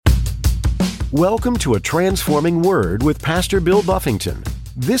Welcome to A Transforming Word with Pastor Bill Buffington.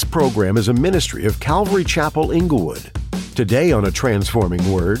 This program is a ministry of Calvary Chapel, Inglewood. Today on A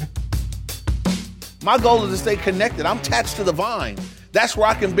Transforming Word. My goal is to stay connected. I'm attached to the vine. That's where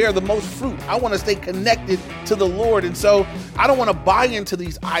I can bear the most fruit. I want to stay connected to the Lord. And so I don't want to buy into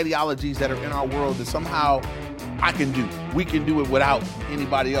these ideologies that are in our world that somehow we can do it without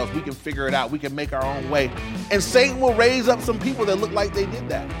anybody else. We can figure it out. We can make our own way. And Satan will raise up some people that look like they did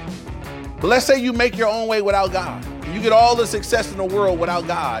that. But let's say you make your own way without God. And you get all the success in the world without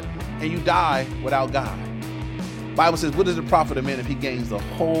God, and you die without God. The Bible says, what does it profit a man if he gains the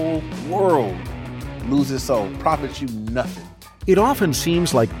whole world, lose his soul, profits you nothing? It often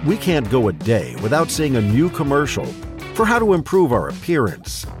seems like we can't go a day without seeing a new commercial for how to improve our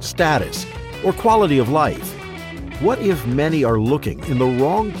appearance, status, or quality of life. What if many are looking in the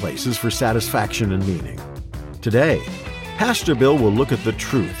wrong places for satisfaction and meaning? Today, Pastor Bill will look at the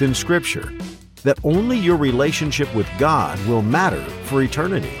truth in Scripture that only your relationship with God will matter for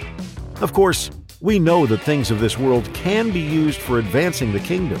eternity. Of course, we know that things of this world can be used for advancing the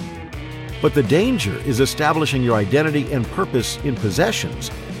kingdom, but the danger is establishing your identity and purpose in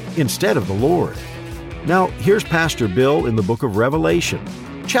possessions instead of the Lord. Now, here's Pastor Bill in the book of Revelation,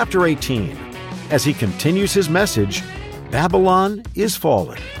 chapter 18, as he continues his message, Babylon is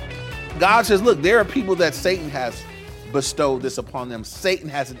Fallen. God says, look, there are people that Satan has bestowed this upon them. Satan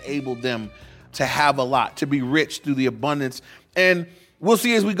has enabled them to have a lot, to be rich through the abundance. And we'll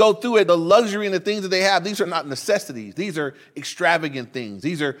see as we go through it, the luxury and the things that they have, these are not necessities. These are extravagant things.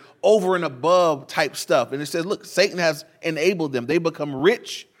 These are over and above type stuff. And it says, look, Satan has enabled them. They become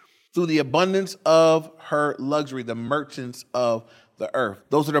rich through the abundance of her luxury, the merchants of the earth,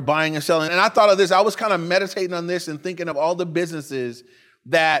 those that are buying and selling. And I thought of this, I was kind of meditating on this and thinking of all the businesses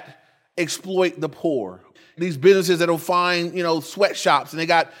that exploit the poor. These businesses that'll find, sweatshops, and they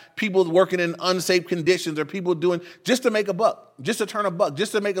got people working in unsafe conditions, or people doing just to make a buck, just to turn a buck,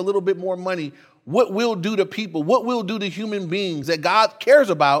 just to make a little bit more money. What we'll do to people, what we'll do to human beings that God cares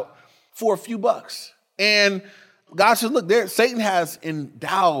about for a few bucks. And God says, look, Satan has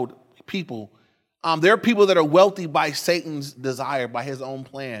endowed people. There are people that are wealthy by Satan's desire, by his own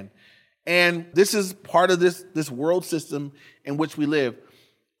plan. And this is part of this world system in which we live.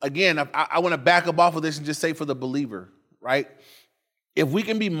 Again, I want to back up off of this and just say for the believer, right? If we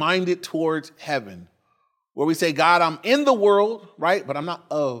can be minded towards heaven, where we say, God, I'm in the world, right? But I'm not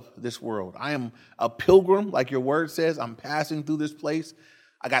of this world. I am a pilgrim, like your word says. I'm passing through this place.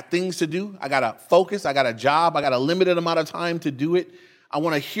 I got things to do. I got to focus. I got a job. I got a limited amount of time to do it. I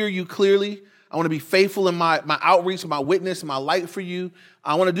want to hear you clearly. I want to be faithful in my outreach, my witness, my light for you.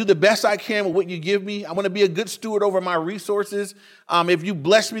 I want to do the best I can with what you give me. I want to be a good steward over my resources. If you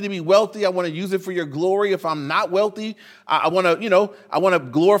bless me to be wealthy, I want to use it for your glory. If I'm not wealthy, I want to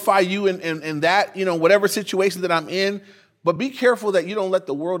glorify you in that, whatever situation that I'm in. But be careful that you don't let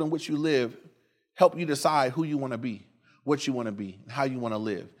the world in which you live help you decide who you want to be, what you want to be, and how you want to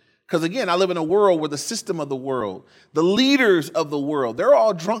live. Because again, I live in a world where the system of the world, the leaders of the world, they're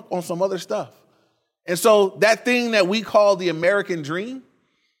all drunk on some other stuff. And so that thing that we call the American dream,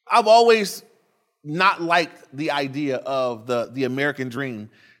 I've always not liked the idea of the American dream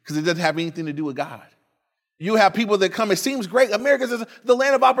because it doesn't have anything to do with God. You have people that come, it seems great. America's the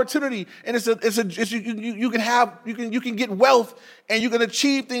land of opportunity. And you can get wealth and you can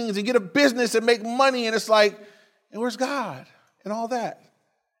achieve things and get a business and make money. And it's like, and where's God and all that?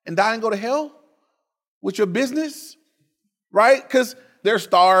 And die and go to hell with your business, right? Because there's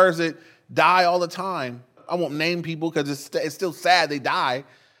stars that die all the time. I won't name people because it's still sad they die.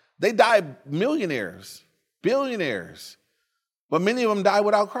 They die millionaires, billionaires, but many of them die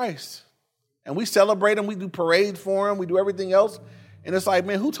without Christ. And we celebrate them. We do parades for them. We do everything else. And it's like,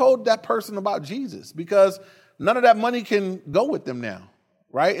 man, who told that person about Jesus? Because none of that money can go with them now,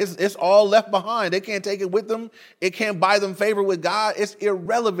 right? It's all left behind. They can't take it with them. It can't buy them favor with God. It's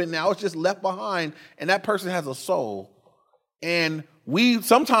irrelevant now. It's just left behind. And that person has a soul. And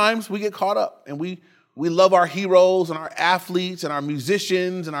sometimes we get caught up and we love our heroes and our athletes and our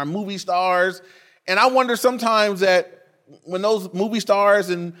musicians and our movie stars. And I wonder sometimes that when those movie stars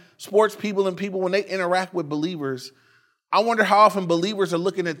and sports people and people, when they interact with believers, I wonder how often believers are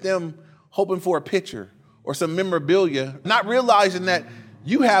looking at them hoping for a picture or some memorabilia, not realizing that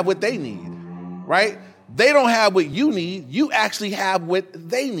you have what they need, right? They don't have what you need. You actually have what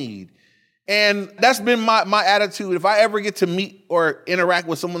they need. And that's been my attitude. If I ever get to meet or interact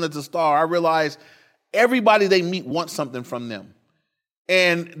with someone that's a star, I realize everybody they meet wants something from them.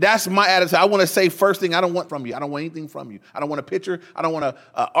 And that's my attitude. I want to say first thing, I don't want from you. I don't want anything from you. I don't want a picture. I don't want an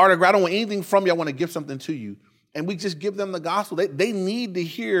autograph. I don't want anything from you. I want to give something to you. and we just give them the gospel. They need to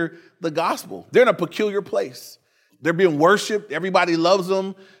hear the gospel. They're in a peculiar place. They're being worshiped. Everybody loves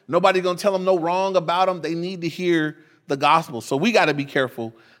them. Nobody's going to tell them no wrong about them. They need to hear the gospel. So we got to be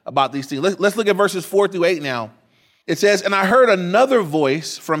careful about these things. Let's look at verses 4-8 now. It says, and I heard another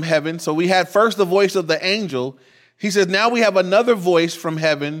voice from heaven. So we had first the voice of the angel. He says, now we have another voice from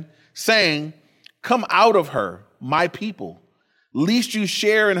heaven saying, come out of her, my people, lest you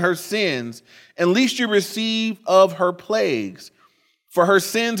share in her sins, and lest you receive of her plagues. For her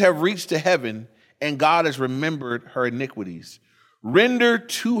sins have reached to heaven, and God has remembered her iniquities. Render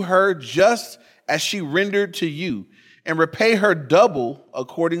to her just as she rendered to you, and repay her double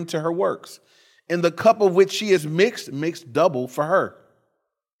according to her works. In the cup of which she is mixed, mix double for her.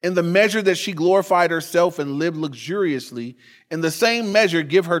 In the measure that she glorified herself and lived luxuriously, in the same measure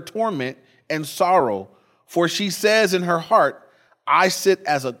give her torment and sorrow. For she says in her heart, I sit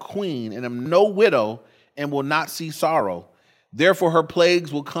as a queen and am no widow and will not see sorrow. Therefore her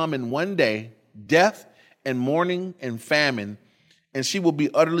plagues will come in one day, death and mourning and famine, and she will be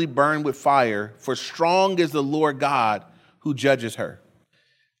utterly burned with fire, for strong is the Lord God who judges her.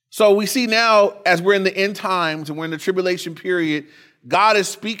 So we see now, as we're in the end times and we're in the tribulation period, God is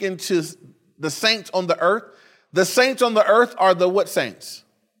speaking to the saints on the earth. The saints on the earth are the what saints?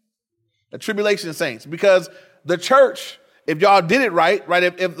 The tribulation saints. Because the church, if y'all did it right,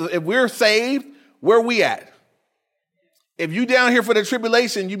 if we're saved, where are we at? If you down here for the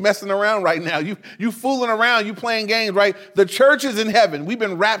tribulation, you messing around right now. You fooling around, you playing games, right? The church is in heaven. We've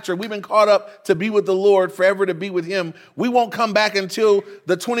been raptured. We've been caught up to be with the Lord, forever to be with him. We won't come back until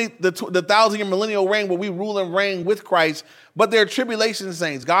the 1,000-year millennial reign where we rule and reign with Christ. But they're tribulation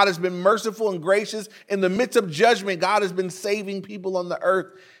saints. God has been merciful and gracious. In the midst of judgment, God has been saving people on the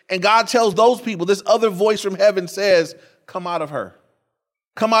earth. And God tells those people, this other voice from heaven says, come out of her.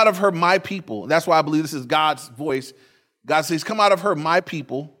 Come out of her, my people. And that's why I believe this is God's voice. God says, come out of her, my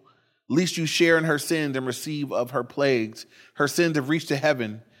people, lest you share in her sins and receive of her plagues. Her sins have reached to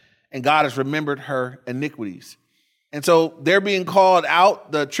heaven, and God has remembered her iniquities. And so they're being called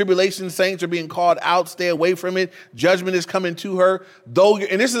out. The tribulation saints are being called out. Stay away from it. Judgment is coming to her.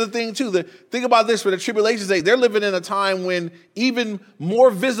 And this is the thing, too. Think about this for the tribulation saints. They're living in a time when even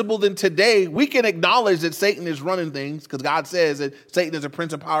more visible than today, we can acknowledge that Satan is running things because God says that Satan is a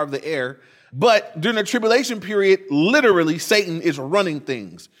prince and power of the air. But during the tribulation period, literally, Satan is running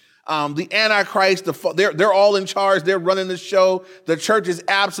things. The Antichrist, they're all in charge. They're running the show. The church is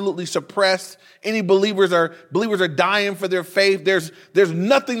absolutely suppressed. Any believers are dying for their faith. There's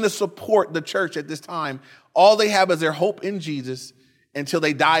nothing to support the church at this time. All they have is their hope in Jesus until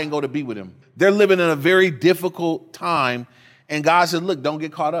they die and go to be with him. They're living in a very difficult time. And God said, look, don't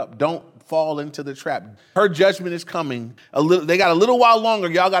get caught up. Don't fall into the trap. Her judgment is coming. They got a little while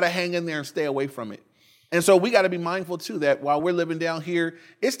longer. Y'all got to hang in there and stay away from it. And so we got to be mindful, too, that while we're living down here,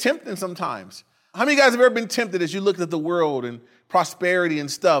 it's tempting sometimes. How many of you guys have ever been tempted as you looked at the world and prosperity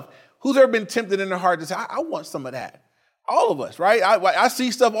and stuff? Who's ever been tempted in their heart to say, I want some of that? All of us, right? I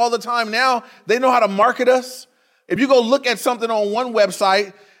see stuff all the time now. They know how to market us. If you go look at something on one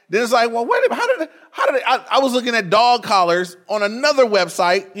website, then it's like, well, wait a minute, I was looking at dog collars on another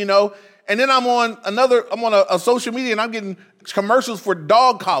website, and then I'm on a social media and I'm getting commercials for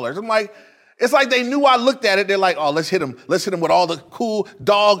dog collars. I'm like, it's like they knew I looked at it. They're like, oh, let's hit them with all the cool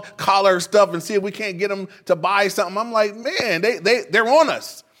dog collar stuff and see if we can't get them to buy something. I'm like, man, they're on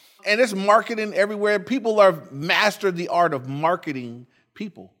us. And it's marketing everywhere. People are mastered the art of marketing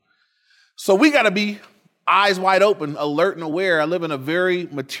people. So we got to be eyes wide open, alert and aware. I live in a very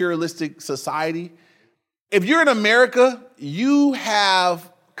materialistic society. If you're in America, you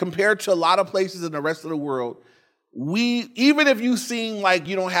have, compared to a lot of places in the rest of the world, even if you seem like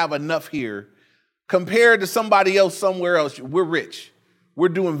you don't have enough here, compared to somebody else somewhere else, we're rich. We're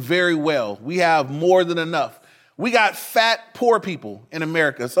doing very well. We have more than enough. We got fat, poor people in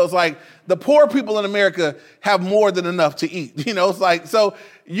America. So it's like the poor people in America have more than enough to eat. It's like, so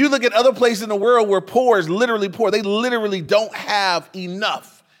you look at other places in the world where poor is literally poor. They literally don't have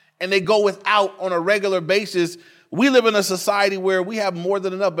enough and they go without on a regular basis. We live in a society where we have more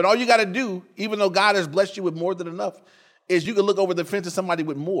than enough. But all you got to do, even though God has blessed you with more than enough, is you can look over the fence at somebody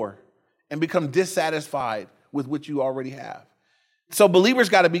with more and become dissatisfied with what you already have. So believers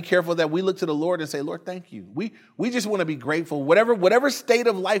got to be careful that we look to the Lord and say, Lord, thank you. We just want to be grateful, whatever state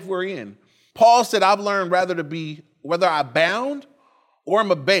of life we're in. Paul said, I've learned whether I abound or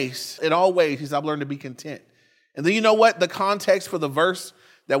I'm abased, in all ways, he said, I've learned to be content. And then you know what? The context for the verse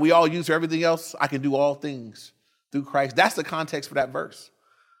that we all use for everything else, I can do all things through Christ. That's the context for that verse.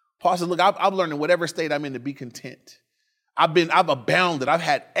 Paul said, look, I've learned in whatever state I'm in to be content. I've abounded. I've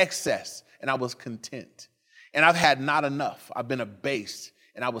had excess and I was content. And I've had not enough. I've been abased,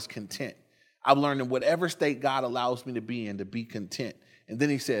 and I was content. I've learned in whatever state God allows me to be in to be content. And then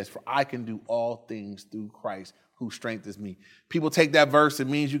he says, for I can do all things through Christ who strengthens me. People take that verse. It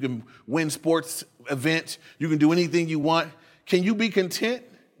means you can win sports events. You can do anything you want. Can you be content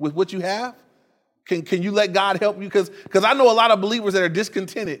with what you have? Can you let God help you? Because I know a lot of believers that are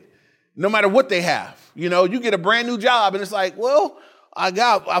discontented no matter what they have. You know, you get a brand new job and it's like, well, I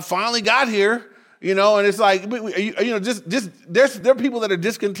finally got here. You know, and it's like, there are people that are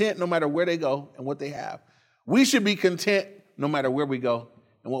discontent no matter where they go and what they have. We should be content no matter where we go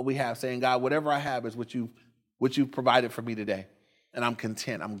and what we have, saying, God, whatever I have is what you've provided for me today. And I'm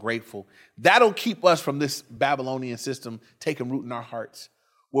content. I'm grateful. That'll keep us from this Babylonian system taking root in our hearts,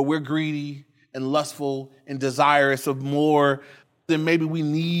 where we're greedy and lustful and desirous of more than maybe we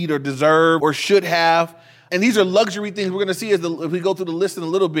need or deserve or should have. And these are luxury things we're going to see as we go through the list in a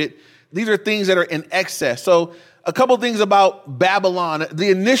little bit. These are things that are in excess. So a couple things about Babylon. The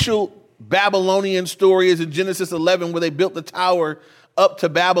initial Babylonian story is in Genesis 11, where they built the tower up to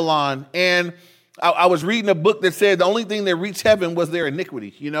Babylon. And I was reading a book that said the only thing that reached heaven was their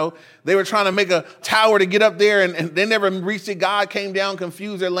iniquity. You know, they were trying to make a tower to get up there, and they never reached it. God came down,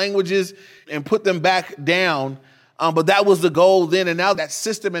 confused their languages, and put them back down. But that was the goal then. And now that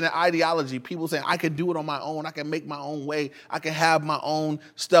system and the ideology, people saying, I can do it on my own. I can make my own way. I can have my own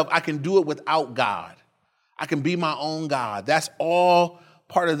stuff. I can do it without God. I can be my own God. That's all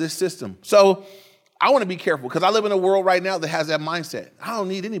part of this system. So I want to be careful, because I live in a world right now that has that mindset. I don't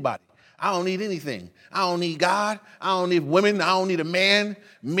need anybody. I don't need anything. I don't need God. I don't need women. I don't need a man.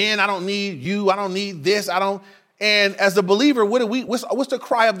 Men, I don't need you. I don't need this. And as a believer, what's the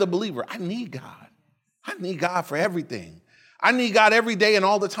cry of the believer? I need God. I need God for everything. I need God every day and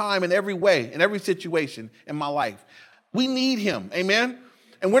all the time, in every way, in every situation in my life. We need him. Amen.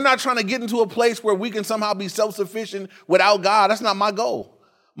 And we're not trying to get into a place where we can somehow be self-sufficient without God. That's not my goal.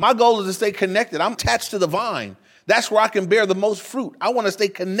 My goal is to stay connected. I'm attached to the vine. That's where I can bear the most fruit. I want to stay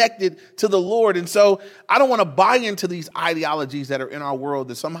connected to the Lord. And so I don't want to buy into these ideologies that are in our world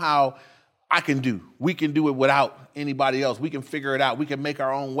that somehow we can do it without anybody else. We can figure it out. We can make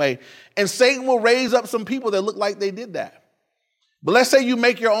our own way. And Satan will raise up some people that look like they did that. But let's say you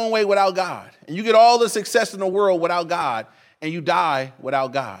make your own way without God, and you get all the success in the world without God, and you die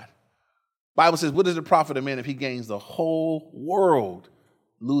without God. Bible says, what does it profit a man if he gains the whole world,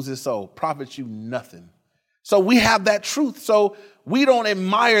 lose his soul? Profits you nothing. So we have that truth. So we don't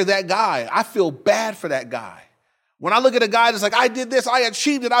admire that guy. I feel bad for that guy. When I look at a guy that's like, I did this, I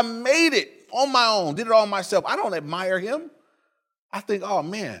achieved it, I made it on my own, did it all myself, I don't admire him. I think, oh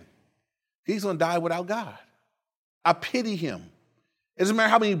man, he's going to die without God. I pity him. It doesn't matter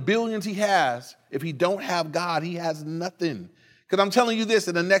how many billions he has. If he don't have God, he has nothing. Because I'm telling you this,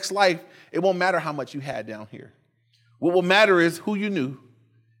 in the next life, it won't matter how much you had down here. What will matter is who you knew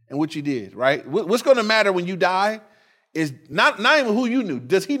and what you did, right? What's going to matter when you die is not even who you knew.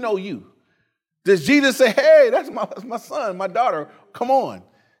 Does he know you? Does Jesus say, hey, that's my son, my daughter, come on.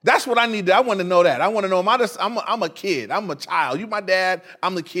 That's what I need. I want to know that. I want to know, I'm a kid. I'm a child. You my dad.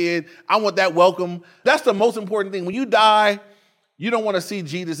 I'm the kid. I want that welcome. That's the most important thing. When you die, you don't want to see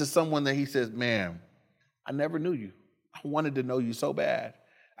Jesus as someone that he says, man, I never knew you. I wanted to know you so bad.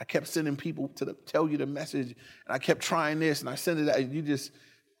 I kept sending people to tell you the message, and I kept trying this, and I sent it out, and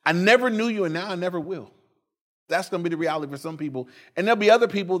I never knew you, and now I never will. That's going to be the reality for some people. And there'll be other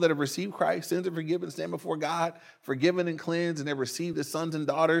people that have received Christ, sins are forgiven, stand before God, forgiven and cleansed, and they've received as sons and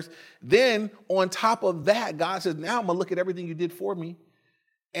daughters. Then on top of that, God says, now I'm going to look at everything you did for me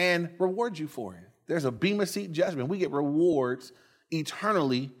and reward you for it. There's a Bema Seat judgment. We get rewards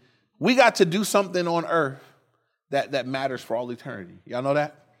eternally. We got to do something on earth that matters for all eternity. Y'all know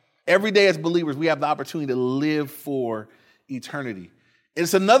that? Every day as believers, we have the opportunity to live for eternity.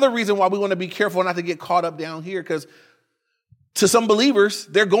 It's another reason why we want to be careful not to get caught up down here, because to some believers,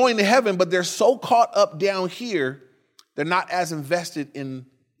 they're going to heaven, but they're so caught up down here, they're not as invested in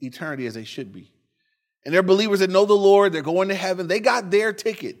eternity as they should be. And they're believers that know the Lord, they're going to heaven, they got their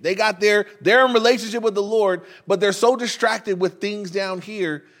ticket, they're in relationship with the Lord, but they're so distracted with things down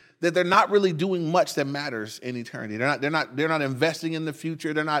here that they're not really doing much that matters in eternity. They're not investing in the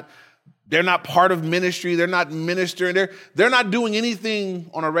future, they're not part of ministry. They're not ministering. They're not doing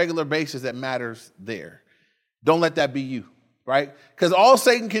anything on a regular basis that matters there. Don't let that be you, right? Because all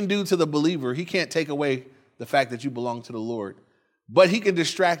Satan can do to the believer, he can't take away the fact that you belong to the Lord, but he can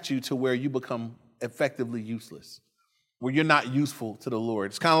distract you to where you become effectively useless, where you're not useful to the Lord.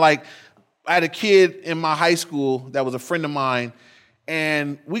 It's kind of like I had a kid in my high school that was a friend of mine,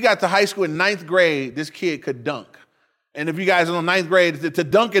 and we got to high school in 9th grade. This kid could dunk. And if you guys know ninth grade, to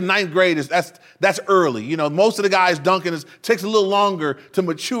dunk in ninth grade that's early. You know, most of the guys dunking takes a little longer to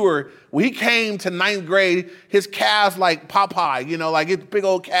mature. When he came to ninth grade, his calves like Popeye, you know, like his big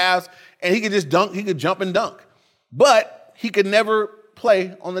old calves, and he could just dunk. He could jump and dunk, but he could never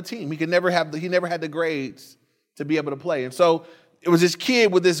play on the team. He never had the grades to be able to play. And so it was this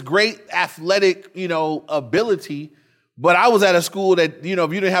kid with this great athletic, you know, ability. But I was at a school that, you know,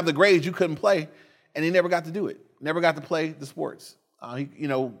 if you didn't have the grades, you couldn't play, and he never got to do it. Never got to play the sports. He, you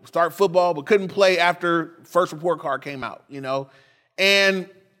know, start football, but couldn't play after first report card came out, you know. And,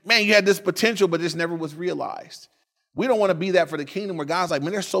 man, you had this potential, but this never was realized. We don't want to be that for the kingdom where God's like,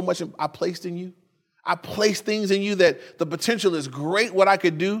 man, there's so much I placed in you. I placed things in you that the potential is great what I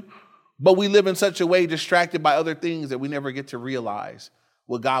could do, but we live in such a way distracted by other things that we never get to realize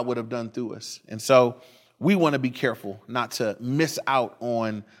what God would have done through us. And so we want to be careful not to miss out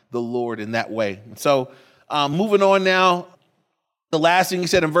on the Lord in that way. And so moving on now, the last thing he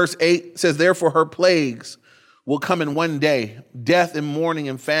said in verse 8 says, therefore her plagues will come in one day, death and mourning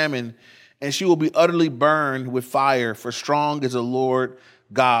and famine, and she will be utterly burned with fire, for strong is the Lord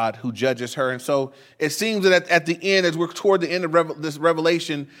God who judges her. And so it seems that at the end, as we're toward the end of this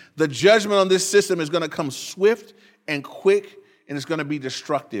revelation, the judgment on this system is going to come swift and quick, and it's going to be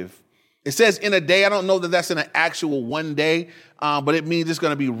destructive. It says in a day. I don't know that that's in an actual one day, but it means it's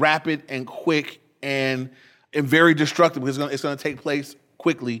going to be rapid and quick and very destructive, because it's going to take place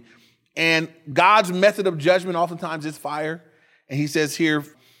quickly. And God's method of judgment oftentimes is fire. And he says here,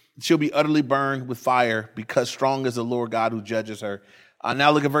 she'll be utterly burned with fire, because strong is the Lord God who judges her.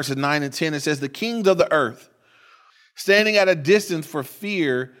 Now look at verses 9 and 10. It says, the kings of the earth, standing at a distance for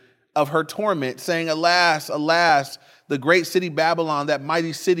fear of her torment, saying, alas, alas, the great city Babylon, that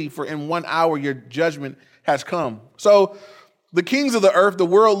mighty city, for in 1 hour your judgment has come. So the kings of the earth, the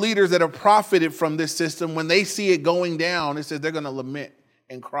world leaders that have profited from this system, when they see it going down, it says they're going to lament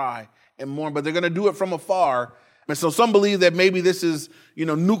and cry and mourn, but they're going to do it from afar. And so some believe that maybe this is, you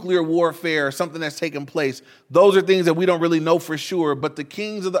know, nuclear warfare or something that's taken place. Those are things that we don't really know for sure. But the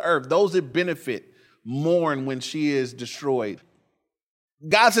kings of the earth, those that benefit, mourn when she is destroyed.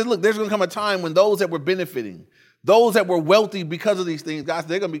 God says, look, there's going to come a time when those that were benefiting, those that were wealthy because of these things, God said,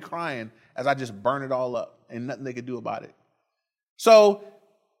 they're going to be crying as I just burn it all up, and nothing they can do about it. So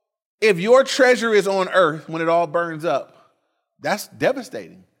if your treasure is on earth when it all burns up, that's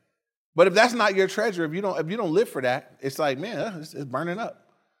devastating. But if that's not your treasure, if you don't live for that, it's like, man, it's burning up.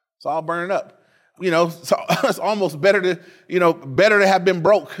 It's all burning up. You know, so it's almost better to have been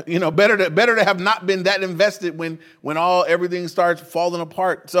broke. You know, better to have not been that invested when everything starts falling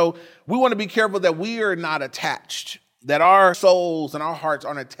apart. So we want to be careful that we are not attached, that our souls and our hearts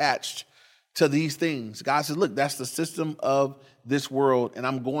aren't attached to these things. God says, look, that's the system of this world, and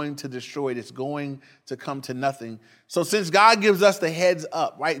I'm going to destroy it. It's going to come to nothing. So since God gives us the heads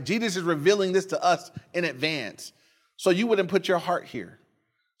up, right? Jesus is revealing this to us in advance. So you wouldn't put your heart here.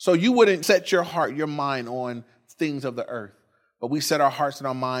 So you wouldn't set your heart, your mind on things of the earth, but we set our hearts and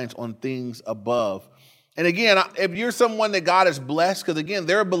our minds on things above. And again, if you're someone that God has blessed, because again,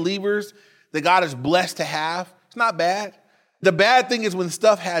 there are believers that God is blessed to have, it's not bad. The bad thing is when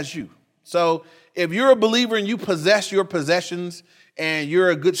stuff has you. So if you're a believer and you possess your possessions and you're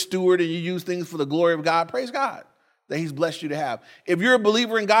a good steward and you use things for the glory of God, praise God that he's blessed you to have. If you're a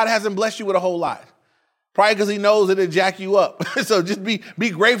believer and God hasn't blessed you with a whole lot, probably because he knows it'll jack you up. So just be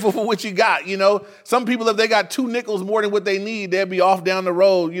grateful for what you got. You know, some people, if they got 2 nickels more than what they need, they'll be off down the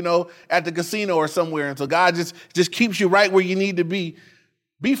road, you know, at the casino or somewhere. And so God just keeps you right where you need to be.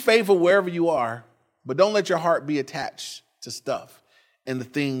 Be faithful wherever you are, but don't let your heart be attached to stuff and the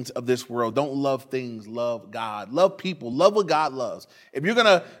things of this world. Don't love things, love God. Love people, love what God loves. If you're going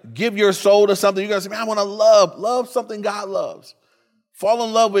to give your soul to something, you're going to say, man, I want to love something God loves. Fall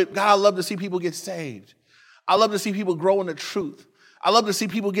in love with God. I love to see people get saved. I love to see people grow in the truth. I love to see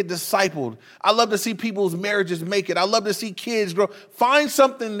people get discipled. I love to see people's marriages make it. I love to see kids grow. Find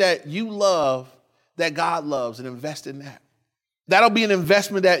something that you love, that God loves, and invest in that. That'll be an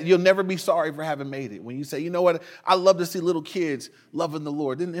investment that you'll never be sorry for having made it. When you say, you know what, I love to see little kids loving the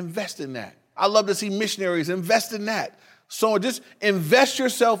Lord, then invest in that. I love to see missionaries, invest in that. So just invest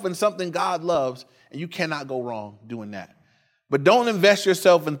yourself in something God loves, and you cannot go wrong doing that. But don't invest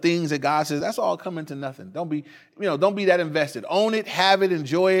yourself in things that God says, that's all coming to nothing. Don't be that invested. Own it, have it,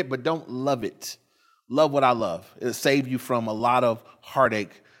 enjoy it, but don't love it. Love what I love. It'll save you from a lot of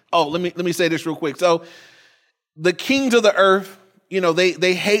heartache. Oh, let me say this real quick. So the kings of the earth,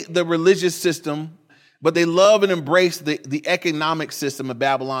 they hate the religious system, but they love and embrace the economic system of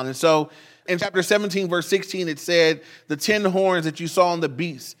Babylon. And so in chapter 17, verse 16, it said, the 10 horns that you saw on the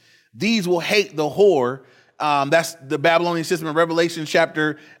beast, these will hate the whore, That's the Babylonian system in Revelation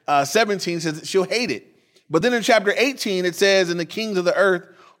chapter 17 says she'll hate it. But then in chapter 18, it says, and the kings of the earth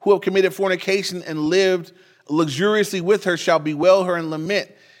who have committed fornication and lived luxuriously with her shall bewail her and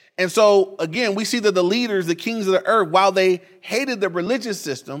lament. And so, again, we see that the leaders, the kings of the earth, while they hated the religious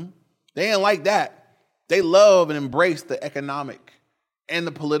system, they didn't like that. They love and embrace the economic and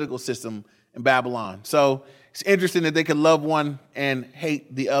the political system in Babylon. So it's interesting that they could love one and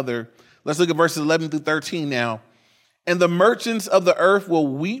hate the other. Let's look at verses 11 through 13 now. And the merchants of the earth will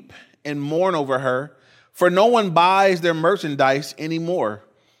weep and mourn over her, for no one buys their merchandise anymore.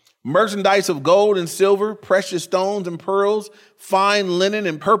 Merchandise of gold and silver, precious stones and pearls, fine linen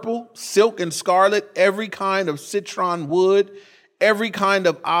and purple, silk and scarlet, every kind of citron wood, every kind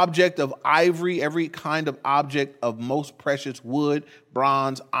of object of ivory, every kind of object of most precious wood,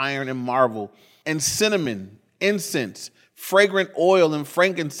 bronze, iron, and marble, and cinnamon, incense, fragrant oil and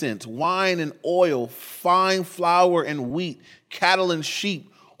frankincense, wine and oil, fine flour and wheat, cattle and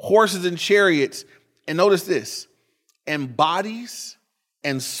sheep, horses and chariots. And notice this, and bodies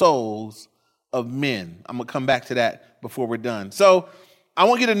and souls of men. I'm going to come back to that before we're done. So I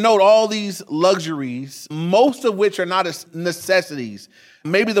want you to note all these luxuries, most of which are not necessities.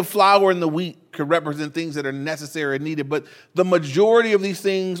 Maybe the flour and the wheat could represent things that are necessary and needed, but the majority of these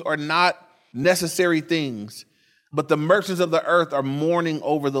things are not necessary things. But the merchants of the earth are mourning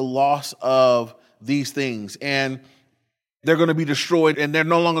over the loss of these things, and they're going to be destroyed, and they're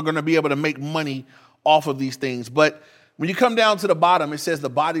no longer going to be able to make money off of these things. But when you come down to the bottom, it says the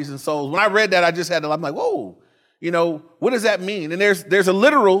bodies and souls. When I read that, I'm like, whoa, what does that mean? And there's a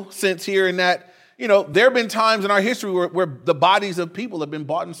literal sense here in that, there have been times in our history where the bodies of people have been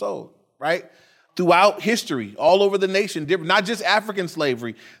bought and sold, right? Throughout history, all over the nation, not just African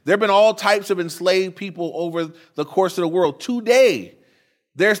slavery. There have been all types of enslaved people over the course of the world. Today,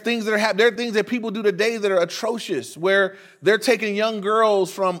 there's things that are there are things that people do today that are atrocious, where they're taking young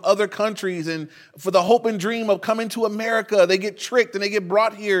girls from other countries and for the hope and dream of coming to America, they get tricked and they get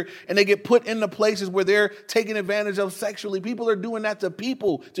brought here and they get put into places where they're taken advantage of sexually. People are doing that to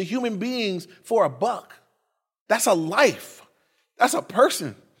people, to human beings for $1. That's a life. That's a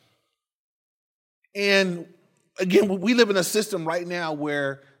person. And again, we live in a system right now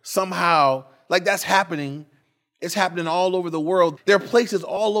where somehow, like that's happening. It's happening all over the world. There are places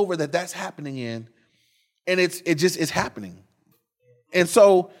all over that's happening in, and it's happening. And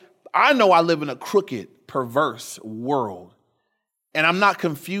so I know I live in a crooked, perverse world, and I'm not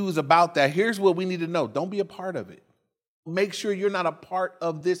confused about that. Here's what we need to know. Don't be a part of it. Make sure you're not a part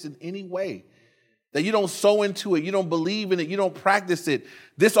of this in any way, that you don't sow into it, you don't believe in it, you don't practice it.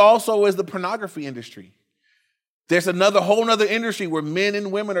 This also is the pornography industry. There's whole nother industry where men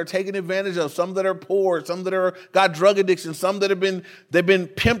and women are taken advantage of, some that are poor, some that got drug addiction, some that they've been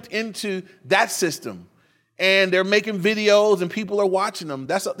pimped into that system. And they're making videos and people are watching them.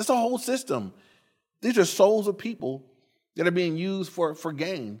 That's a whole system. These are souls of people that are being used for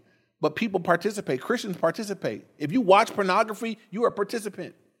gain. But people participate. Christians participate. If you watch pornography, you are a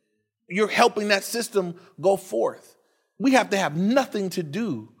participant. You're helping that system go forth. We have to have nothing to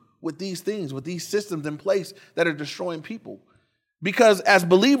do with these things, with these systems in place that are destroying people. Because as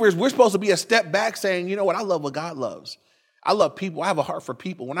believers, we're supposed to be a step back saying, you know what, I love what God loves. I love people. I have a heart for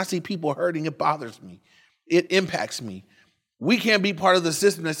people. When I see people hurting, it bothers me. It impacts me. We can't be part of the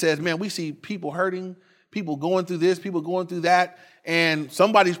system that says, man, we see people hurting, people going through this, people going through that, and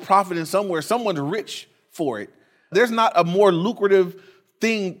somebody's profiting somewhere. Someone's rich for it. There's not a more lucrative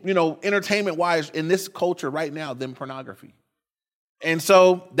thing, entertainment-wise in this culture right now than pornography. And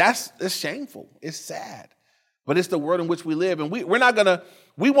so that's shameful. It's sad. But it's the world in which we live. And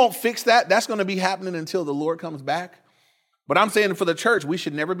we won't fix that. That's going to be happening until the Lord comes back. But I'm saying for the church, we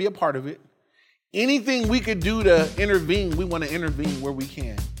should never be a part of it. Anything we could do to intervene, we want to intervene where we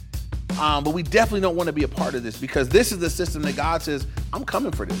can. But we definitely don't want to be a part of this, because this is the system that God says, I'm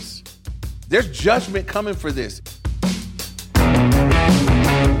coming for this. There's judgment coming for this.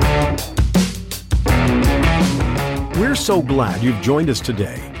 We're so glad you've joined us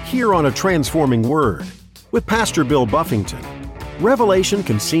today here on A Transforming Word with Pastor Bill Buffington. Revelation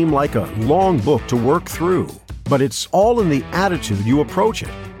can seem like a long book to work through, but it's all in the attitude you approach it.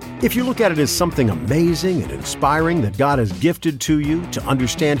 If you look at it as something amazing and inspiring that God has gifted to you to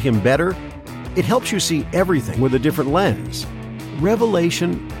understand Him better, it helps you see everything with a different lens.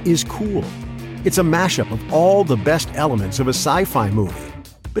 Revelation is cool. It's a mashup of all the best elements of a sci-fi movie.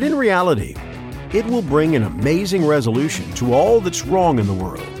 But in reality, it will bring an amazing resolution to all that's wrong in the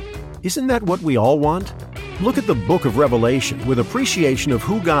world. Isn't that what we all want? Look at the book of Revelation with appreciation of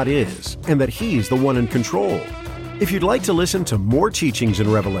who God is and that He's the one in control. If you'd like to listen to more teachings in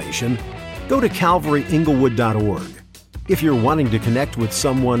Revelation, go to calvaryinglewood.org. If you're wanting to connect with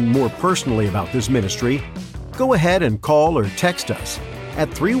someone more personally about this ministry, go ahead and call or text us at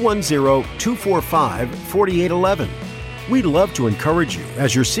 310-245-4811. We'd love to encourage you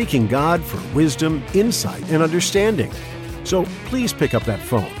as you're seeking God for wisdom, insight, and understanding. So please pick up that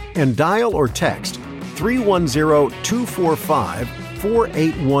phone and dial or text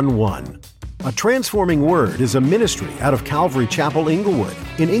 310-245-4811. A Transforming Word is a ministry out of Calvary Chapel, Inglewood,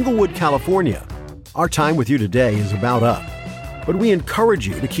 in Inglewood, California. Our time with you today is about up, but we encourage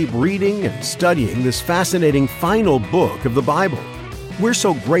you to keep reading and studying this fascinating final book of the Bible. We're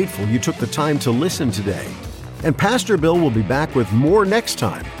so grateful you took the time to listen today, and Pastor Bill will be back with more next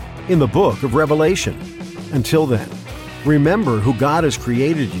time in the book of Revelation. Until then, remember who God has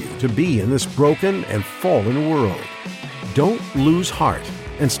created you to be in this broken and fallen world. Don't lose heart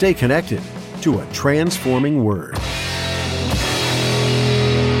and stay connected to a transforming Word.